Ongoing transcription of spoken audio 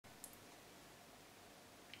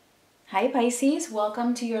Hi Pisces,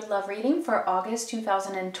 welcome to your love reading for August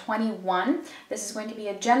 2021. This is going to be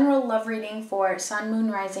a general love reading for Sun,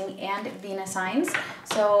 Moon, Rising, and Venus signs.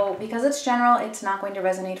 So because it's general, it's not going to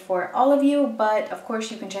resonate for all of you, but of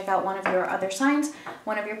course you can check out one of your other signs,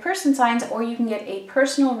 one of your person signs, or you can get a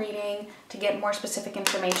personal reading to get more specific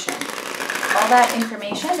information. All that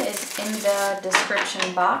information is in the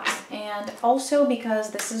description box, and also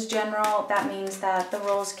because this is general, that means that the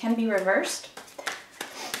roles can be reversed.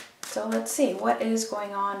 So let's see, what is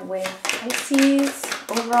going on with Pisces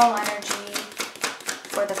overall energy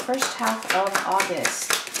for the first half of August?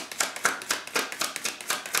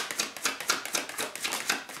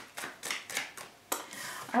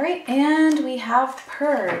 All right, and we have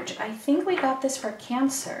Purge. I think we got this for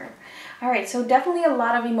Cancer. All right, so definitely a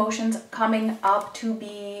lot of emotions coming up to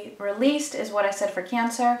be released is what I said for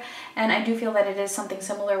Cancer. And I do feel that it is something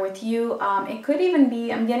similar with you. It could even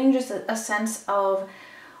be, I'm getting just a sense of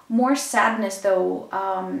more sadness though,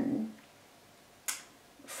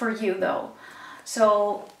 for you though.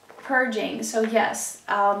 So purging, so yes,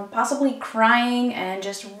 possibly crying and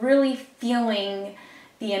just really feeling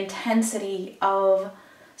the intensity of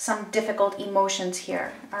some difficult emotions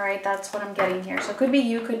here. All right, that's what I'm getting here. So it could be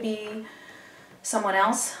you, could be someone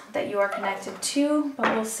else that you are connected to,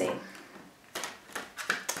 but we'll see.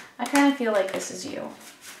 I kind of feel like this is you.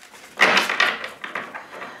 All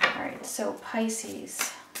right, so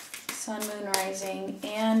Pisces. Sun, Moon, Rising,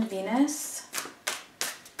 and Venus.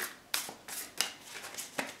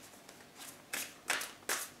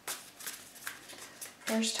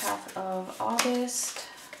 First half of August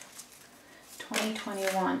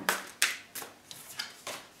 2021.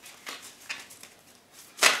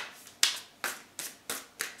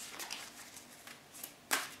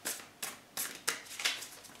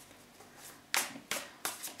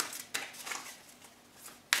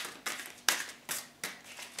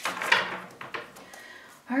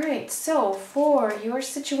 Alright, so for your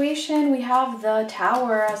situation, we have the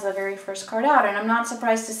Tower as the very first card out, and I'm not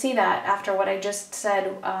surprised to see that after what I just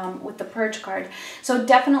said with the Purge card. So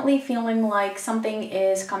definitely feeling like something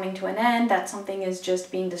is coming to an end, that something is just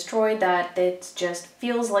being destroyed, that it just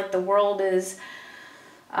feels like the world is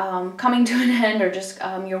coming to an end, or just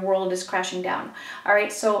your world is crashing down.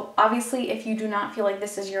 Alright, so obviously if you do not feel like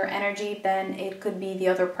this is your energy, then it could be the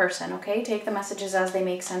other person, okay? Take the messages as they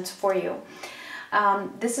make sense for you.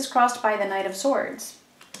 This is crossed by the Knight of Swords.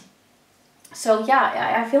 So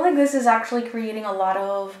yeah, I feel like this is actually creating a lot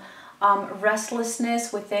of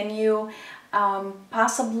restlessness within you.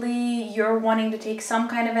 Possibly you're wanting to take some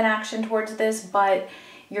kind of an action towards this, but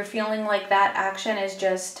you're feeling like that action is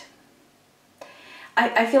just...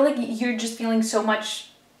 I feel like you're just feeling so much,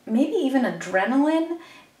 maybe even adrenaline,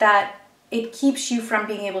 that it keeps you from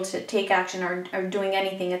being able to take action or doing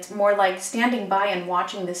anything. It's more like standing by and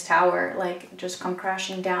watching this tower like just come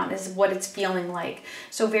crashing down is what it's feeling like.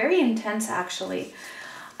 So very intense actually.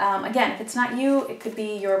 Again, if it's not you, it could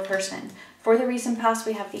be your person. For the recent past,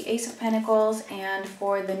 we have the Ace of Pentacles, and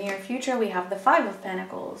for the near future, we have the Five of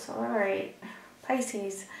Pentacles. All right,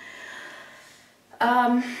 Pisces.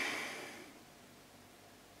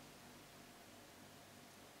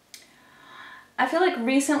 I feel like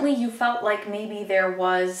recently you felt like maybe there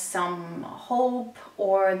was some hope,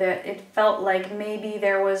 or that it felt like maybe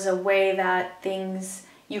there was a way that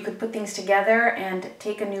you could put things together and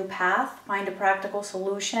take a new path, find a practical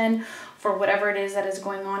solution for whatever it is that is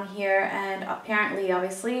going on here. And apparently,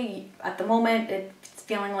 obviously, at the moment, it's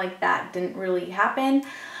feeling like that didn't really happen.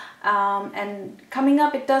 And coming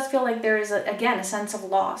up, it does feel like there is, again, a sense of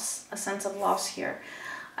loss here.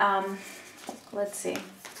 Let's see.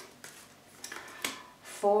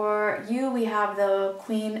 For you, we have the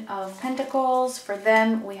Queen of Pentacles. For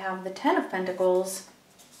them, we have the Ten of Pentacles.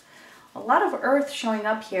 A lot of Earth showing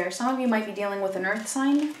up here. Some of you might be dealing with an Earth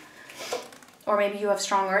sign, or maybe you have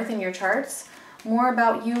strong Earth in your charts. More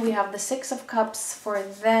about you, we have the Six of Cups. For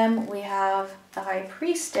them, we have the High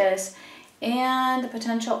Priestess, and the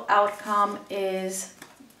potential outcome is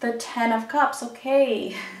the Ten of Cups.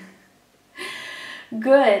 Okay.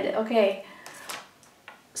 Good. Okay.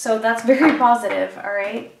 So that's very positive, all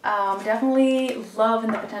right? Definitely love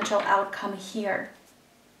in the potential outcome here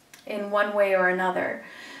in one way or another.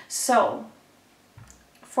 So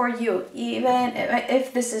for you, even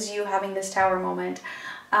if this is you having this Tower moment,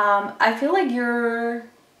 I feel like you're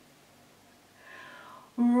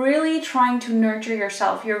really trying to nurture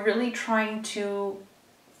yourself. You're really trying to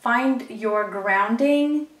find your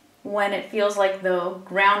grounding when it feels like the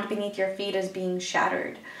ground beneath your feet is being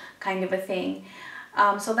shattered, kind of a thing.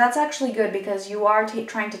 So that's actually good, because you are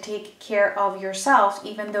trying to take care of yourself,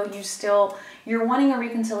 even though you're wanting a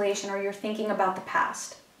reconciliation, or you're thinking about the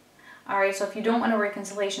past. All right, so if you don't want a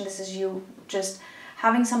reconciliation, this is you just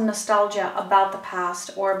having some nostalgia about the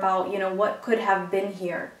past or about, you know, what could have been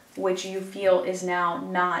here, which you feel is now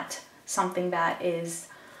not something that is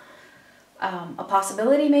a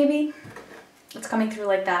possibility, maybe. It's coming through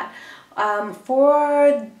like that.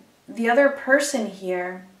 For the other person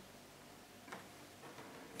here,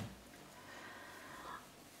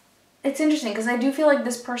 it's interesting because I do feel like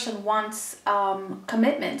this person wants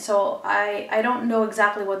commitment. So I don't know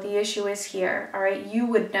exactly what the issue is here. All right, you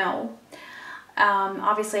would know.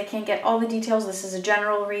 Obviously, I can't get all the details. This is a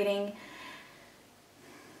general reading.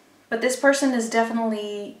 But this person is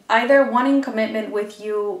definitely either wanting commitment with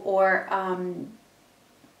you or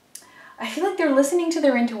I feel like they're listening to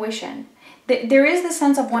their intuition. There is the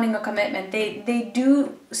sense of wanting a commitment. They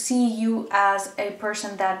do see you as a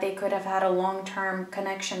person that they could have had a long-term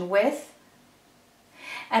connection with.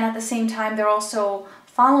 And at the same time, they're also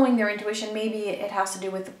following their intuition. Maybe it has to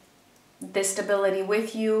do with this stability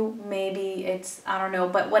with you. Maybe it's, I don't know.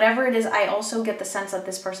 But whatever it is, I also get the sense that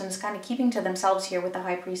this person is kind of keeping to themselves here with the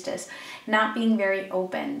High Priestess. Not being very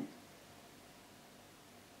open.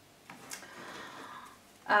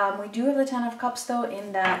 We do have the Ten of Cups, though,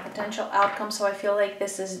 in that potential outcome. So I feel like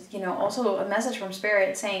this is, you know, also a message from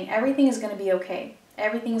Spirit saying everything is going to be okay.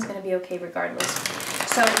 Everything is going to be okay regardless.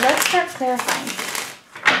 So let's start clarifying.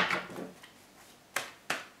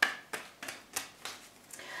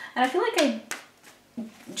 And I feel like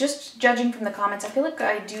just judging from the comments, I feel like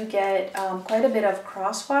I do get quite a bit of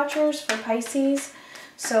cross-watchers for Pisces.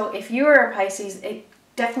 So if you are a Pisces, it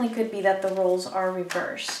definitely could be that the roles are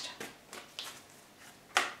reversed.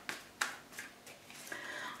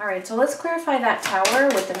 All right, so let's clarify that Tower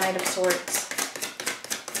with the Knight of Swords.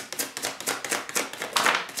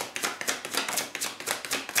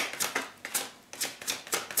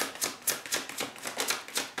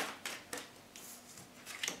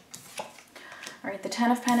 All right, the Ten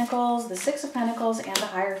of Pentacles, the Six of Pentacles, and the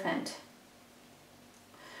Hierophant.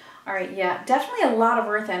 All right, yeah, definitely a lot of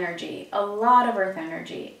Earth energy. A lot of Earth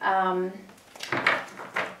energy.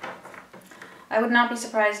 I would not be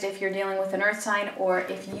surprised if you're dealing with an earth sign or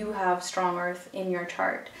if you have strong earth in your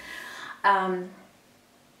chart.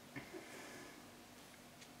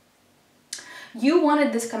 You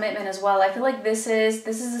wanted this commitment as well. I feel like this is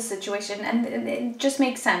a situation, and it just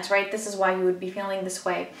makes sense, right? This is why you would be feeling this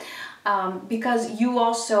way. Because you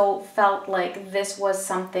also felt like this was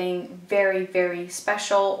something very, very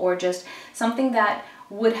special, or just something that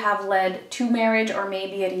would have led to marriage, or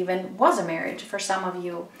maybe it even was a marriage for some of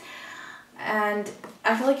you. And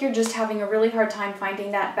I feel like you're just having a really hard time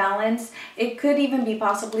finding that balance. It could even be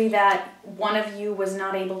possibly that one of you was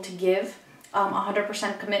not able to give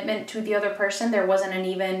 100% commitment to the other person. There wasn't an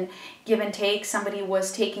even give and take. Somebody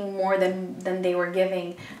was taking more than they were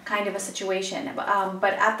giving, kind of a situation.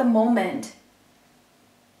 But at the moment,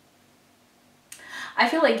 I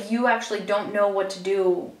feel like you actually don't know what to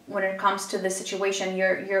do when it comes to this situation.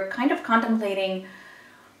 You're kind of contemplating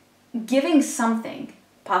giving something,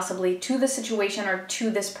 possibly, to the situation or to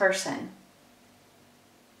this person.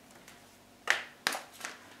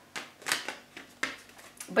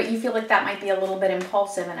 But you feel like that might be a little bit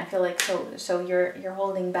impulsive, and I feel like so you're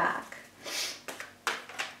holding back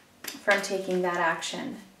from taking that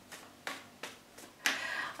action.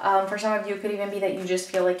 For some of you, it could even be that you just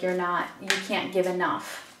feel like you can't give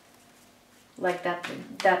enough. Like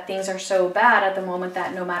that things are so bad at the moment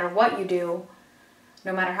that no matter what you do,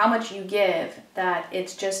 no matter how much you give, that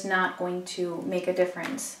it's just not going to make a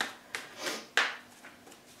difference.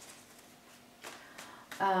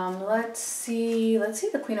 Let's see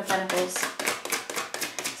the Queen of Pentacles.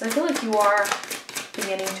 So I feel like you are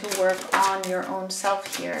beginning to work on your own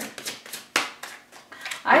self here.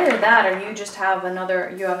 Either that, or you just have an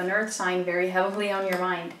earth sign very heavily on your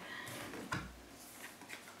mind.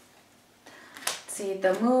 Let's see,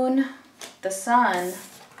 the Moon, the Sun,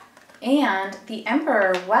 and the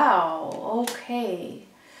Emperor. Wow, okay.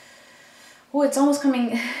 Oh, it's almost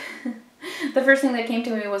coming... The first thing that came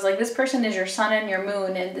to me was like, this person is your sun and your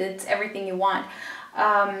moon, and it's everything you want.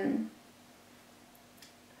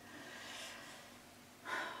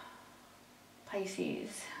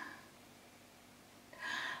 Pisces.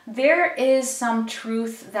 There is some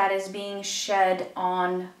truth that is being shed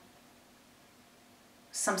on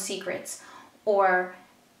some secrets, or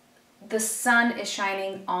the sun is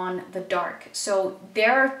shining on the dark. So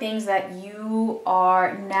there are things that you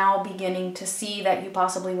are now beginning to see that you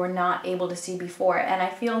possibly were not able to see before. And I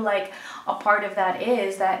feel like a part of that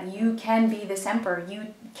is that you can be this emperor.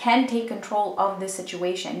 You can take control of this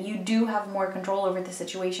situation. You do have more control over the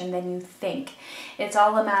situation than you think. It's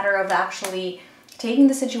all a matter of actually taking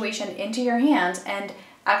the situation into your hands and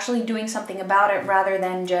actually doing something about it rather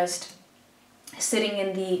than just sitting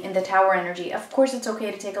in the Tower energy. Of course, it's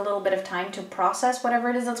okay to take a little bit of time to process whatever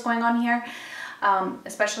it is that's going on here,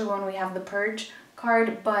 especially when we have the Purge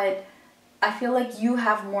card, but I feel like you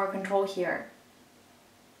have more control here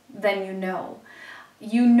than you know.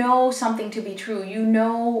 You know something to be true. You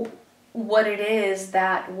know what it is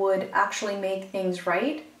that would actually make things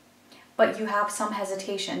right, but you have some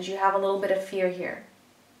hesitations. You have a little bit of fear here.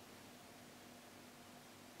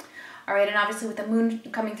 All right, and obviously with the Moon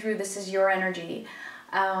coming through, this is your energy.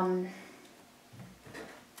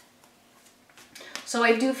 So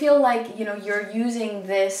I do feel like, you know, you're using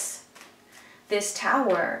this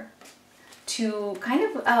Tower to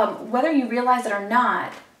kind of, whether you realize it or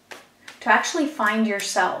not, to actually find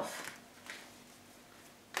yourself.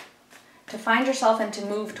 To find yourself and to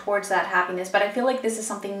move towards that happiness. But I feel like this is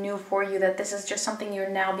something new for you, that this is just something you're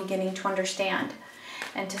now beginning to understand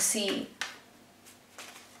and to see.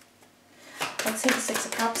 Let's see the Six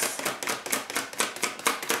of Cups.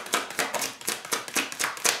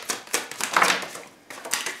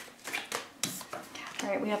 All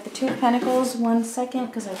right, we have the Two of Pentacles. 1 second,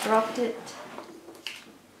 because I dropped it.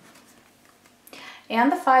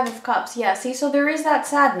 And the Five of Cups. Yeah, see, so there is that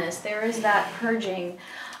sadness. There is that purging.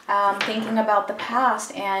 Thinking about the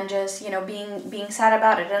past and just, you know, being sad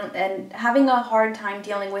about it and having a hard time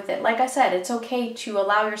dealing with it. Like I said, it's okay to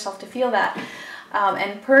allow yourself to feel that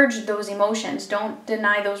and purge those emotions. Don't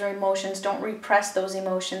deny those emotions. Don't repress those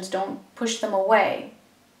emotions. Don't push them away.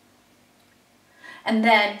 And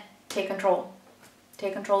then take control.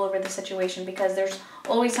 Take control over the situation, because there's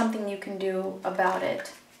always something you can do about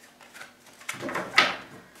it.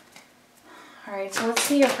 All right, so let's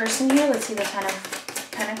see your person here. Let's see the Ten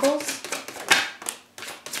of Pentacles.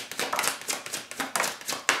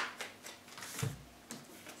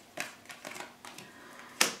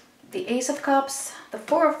 The Ace of Cups, the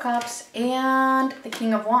Four of Cups, and the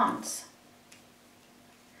King of Wands.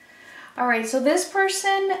 All right, so this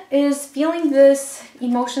person is feeling this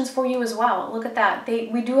emotions for you as well. Look at that.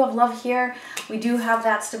 We do have love here. We do have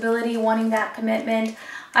that stability, wanting that commitment.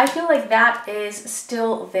 I feel like that is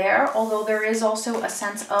still there, although there is also a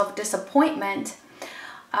sense of disappointment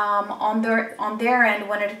on their end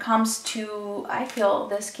when it comes to, I feel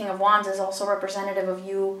this King of Wands is also representative of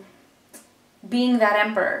you being that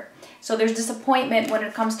Emperor. So there's disappointment when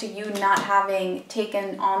it comes to you not having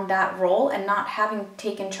taken on that role and not having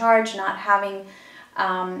taken charge, not having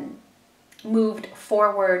moved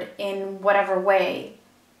forward in whatever way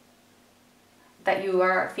that you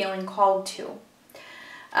are feeling called to.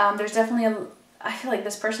 There's definitely I feel like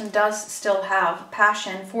this person does still have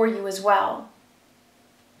passion for you as well.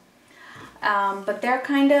 But they're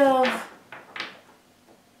kind of,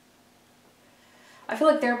 I feel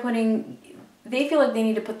like they feel like they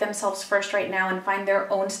need to put themselves first right now and find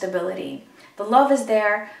their own stability. The love is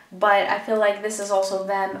there, but I feel like this is also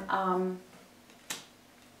them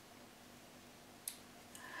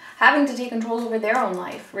having to take control over their own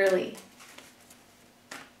life, really.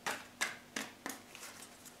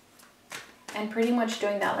 And pretty much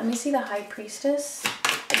doing that. Let me see the High Priestess.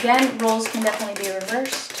 Again, roles can definitely be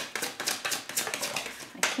reversed.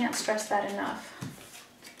 I can't stress that enough.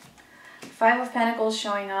 Five of Pentacles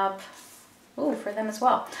showing up. Ooh, for them as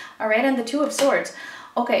well. All right, and the Two of Swords.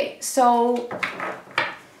 Okay, so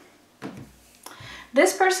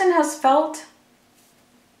this person has felt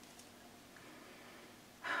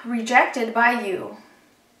rejected by you.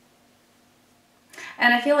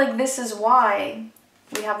 And I feel like this is why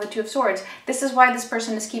we have the Two of Swords. This is why this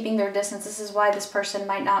person is keeping their distance. This is why this person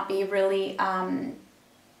might not be really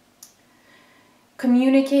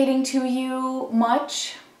communicating to you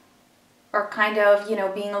much, or kind of, you know,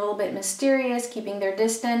 being a little bit mysterious, keeping their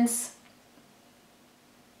distance.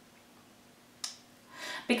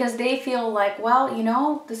 Because they feel like, well, you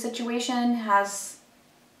know, the situation has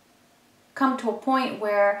come to a point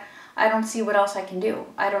where I don't see what else I can do.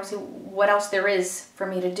 I don't see what else there is for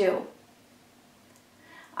me to do.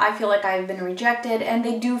 I feel like I've been rejected, and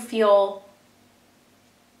they do feel,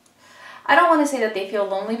 I don't want to say that they feel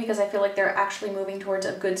lonely, because I feel like they're actually moving towards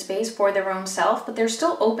a good space for their own self, but they're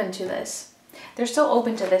still open to this. They're still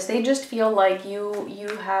open to this. They just feel like you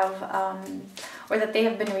have, or that they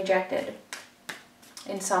have been rejected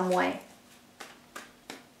in some way.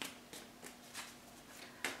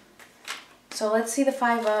 So let's see the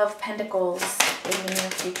Five of Pentacles in the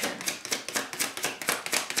near future.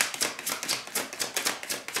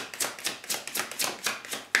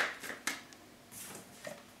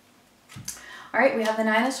 All right, we have the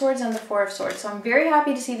Nine of Swords and the Four of Swords. So I'm very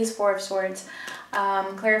happy to see this Four of Swords,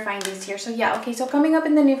 clarifying these here. So yeah, okay, so coming up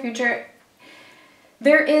in the near future,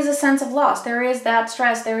 there is a sense of loss. There is that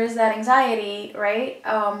stress. There is that anxiety, right?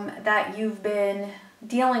 That you've been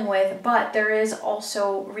dealing with, but there is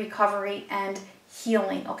also recovery and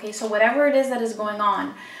healing. Okay, so whatever it is that is going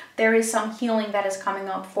on, there is some healing that is coming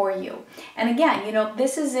up for you. And again, you know,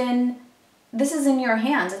 this is in your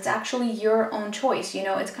hands. It's actually your own choice. You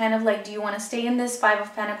know, it's kind of like, do you want to stay in this Five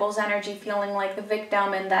of Pentacles energy, feeling like the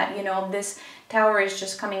victim and that, you know, this tower is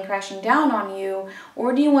just coming crashing down on you,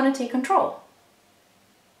 or do you want to take control?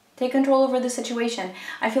 Take control over the situation.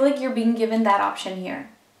 I feel like you're being given that option here.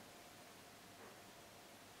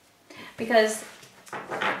 Because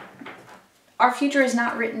our future is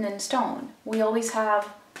not written in stone. We always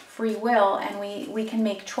have free will, and we can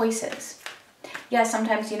make choices. Yes,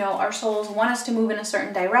 sometimes, you know, our souls want us to move in a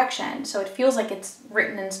certain direction. So it feels like it's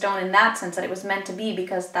written in stone in that sense, that it was meant to be,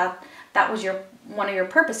 because that was one of your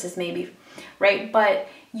purposes maybe, right? But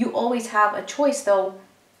you always have a choice though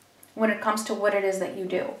when it comes to what it is that you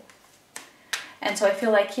do. And so I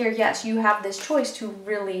feel like here, yes, you have this choice to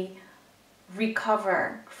really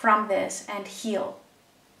recover from this and heal.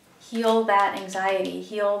 Heal that anxiety,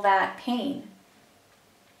 heal that pain.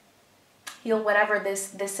 Heal whatever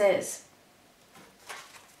this is.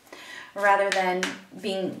 Rather than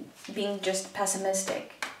being just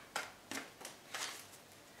pessimistic.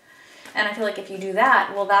 And I feel like if you do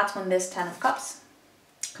that, well, that's when this Ten of Cups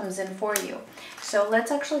comes in for you. So let's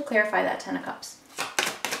actually clarify that Ten of Cups.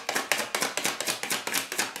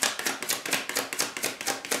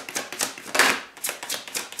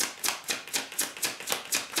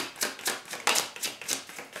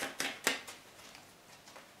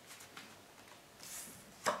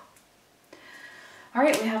 All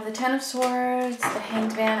right, we have the Ten of Swords, the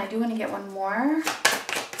Hanged Man. I do want to get one more.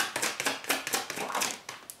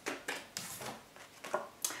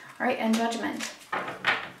 All right, and Judgment.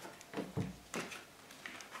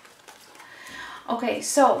 Okay,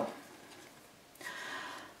 so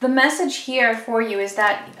the message here for you is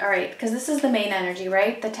that, all right, because this is the main energy,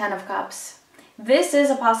 right? The Ten of Cups. This is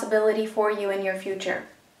a possibility for you in your future,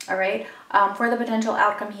 all right? For the potential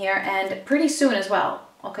outcome here, and pretty soon as well.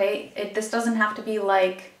 Okay, this doesn't have to be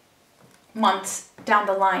like months down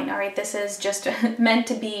the line, all right? This is just meant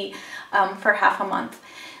to be for half a month.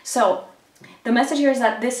 So the message here is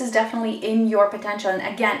that this is definitely in your potential. And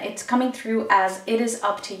again, it's coming through as it is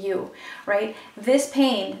up to you, right? This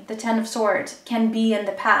pain, the Ten of Swords, can be in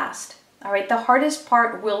the past, all right? The hardest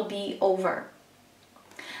part will be over.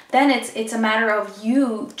 Then it's a matter of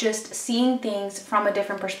you just seeing things from a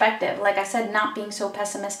different perspective. Like I said, not being so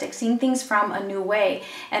pessimistic, seeing things from a new way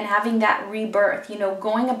and having that rebirth, you know,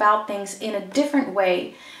 going about things in a different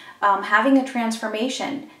way, having a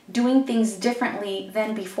transformation, doing things differently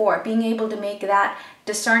than before, being able to make that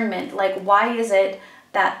discernment. Like, why is it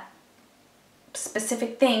that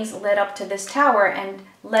specific things led up to this tower and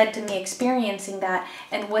led to me experiencing that?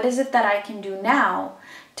 And what is it that I can do now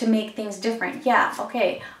to make things different? Yeah,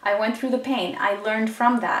 okay, I went through the pain. I learned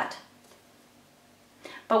from that.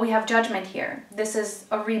 But we have Judgment here. This is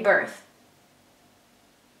a rebirth.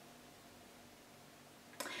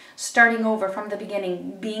 Starting over from the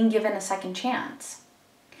beginning, being given a second chance.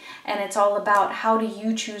 And it's all about, how do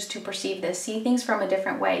you choose to perceive this? See things from a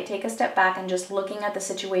different way. Take a step back and just looking at the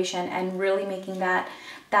situation and really making that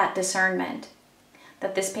discernment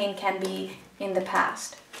that this pain can be in the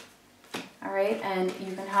past. All right, and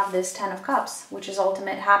you can have this Ten of Cups, which is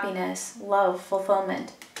ultimate happiness, love,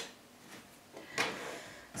 fulfillment.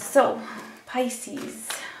 So, Pisces.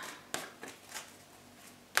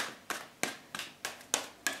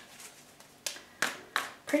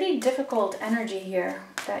 Pretty difficult energy here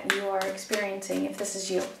that you are experiencing, if this is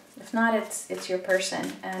you. If not, it's your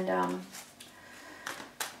person. And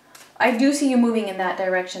I do see you moving in that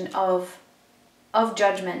direction of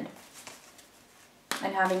judgment.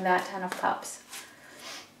 And having that Ten of Cups.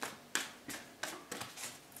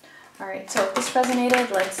 All right, so if this resonated,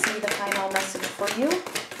 let's see the final message for you.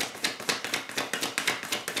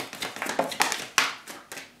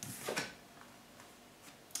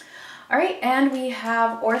 All right, and we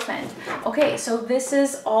have Orphan. Okay, so this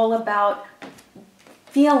is all about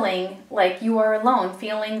feeling like you are alone,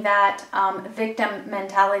 feeling that victim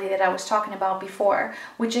mentality that I was talking about before,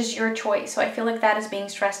 which is your choice. So I feel like that is being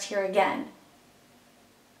stressed here again.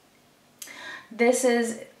 This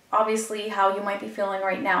is obviously how you might be feeling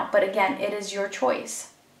right now, but again, it is your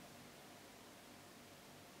choice.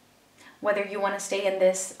 Whether you want to stay in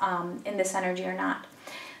this energy or not.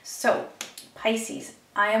 So, Pisces,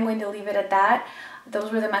 I am going to leave it at that.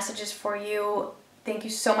 Those were the messages for you. Thank you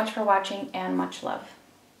so much for watching, and much love.